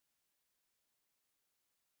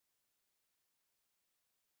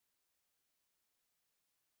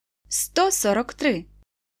143.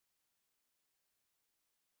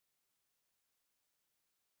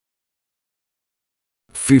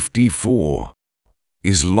 54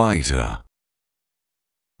 is lighter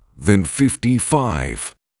than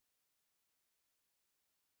 55.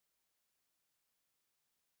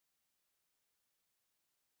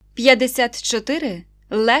 54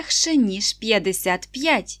 легше, ніж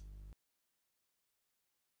 55.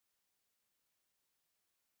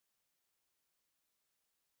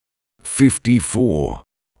 54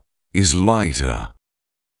 is lighter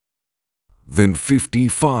than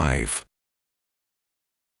 55.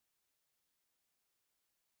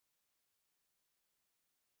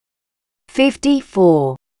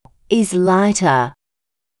 54 is lighter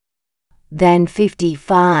than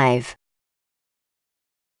 55.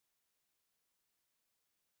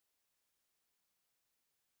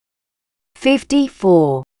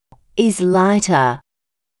 54 is lighter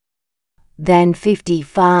than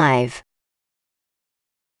 55.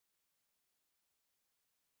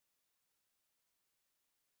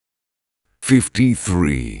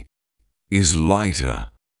 53 is lighter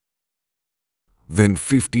than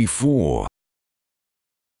 54.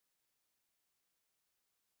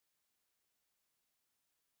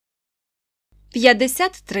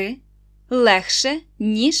 53 легше,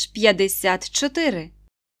 ніж 54.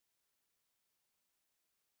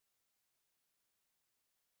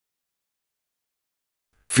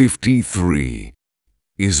 53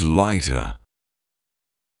 is lighter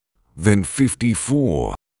than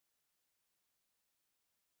 54.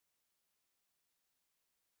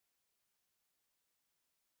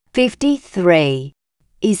 53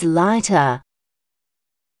 is lighter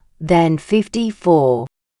than 54.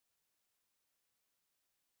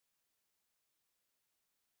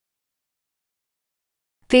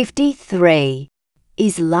 53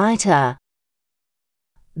 is lighter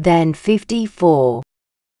than 54.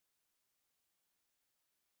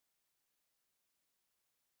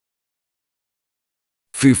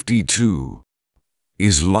 52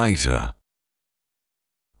 is lighter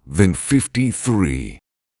than 53.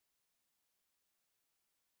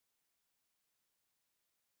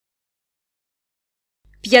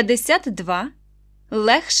 52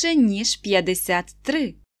 легше, ніж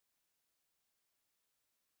 53.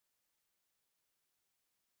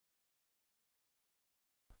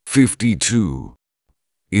 52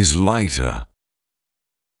 is lighter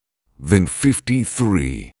than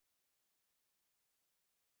 53.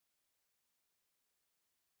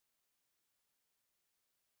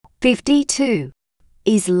 52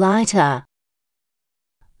 is lighter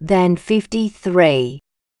than 53.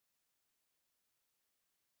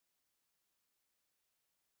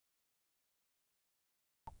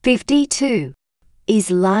 52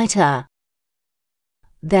 is lighter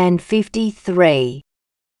than 53.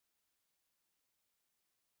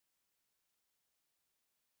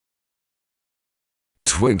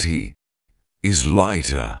 20 is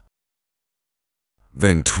lighter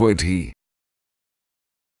than 20.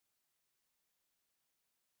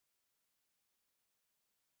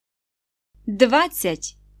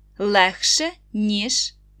 20 легше,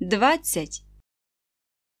 ніж 20.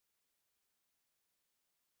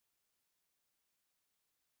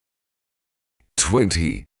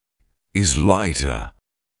 20 is lighter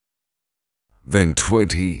than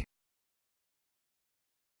 20.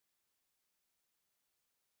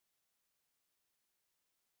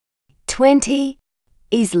 20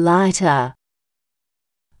 is lighter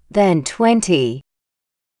than 20.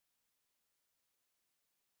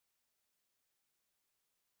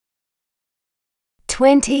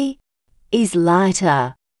 20 is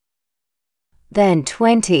lighter than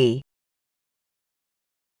 20.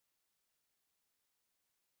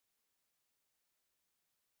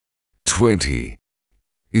 20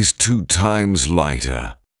 is 2 times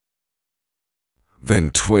lighter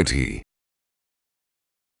than 20.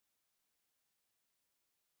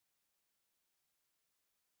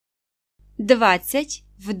 20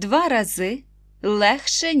 в 2 рази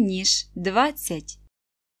легше, ніж 20.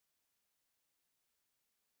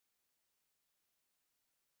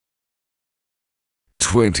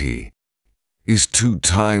 20 is 2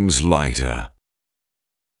 times lighter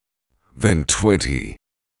than 20.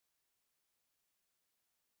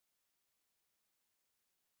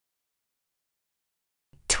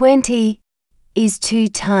 20 is 2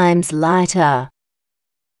 times lighter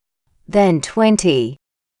than 20.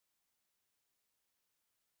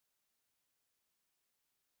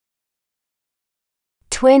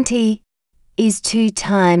 20 is 2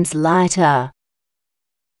 times lighter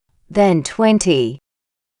than 20.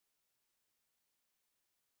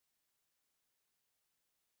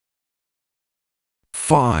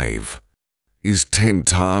 5 is 10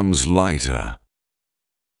 times lighter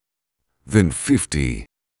than 50.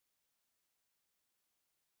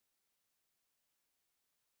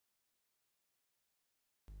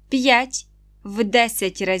 5 в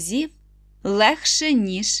 10 разів легше,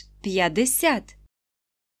 ніж 50.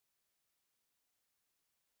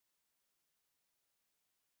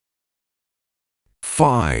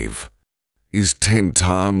 5 is 10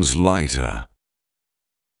 times lighter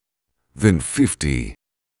than 50.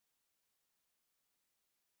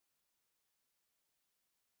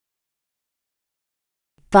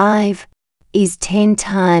 5 is 10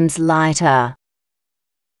 times lighter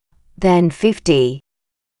than 50.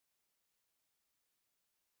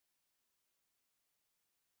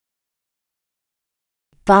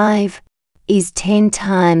 5 is 10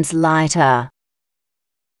 times lighter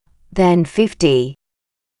than 50.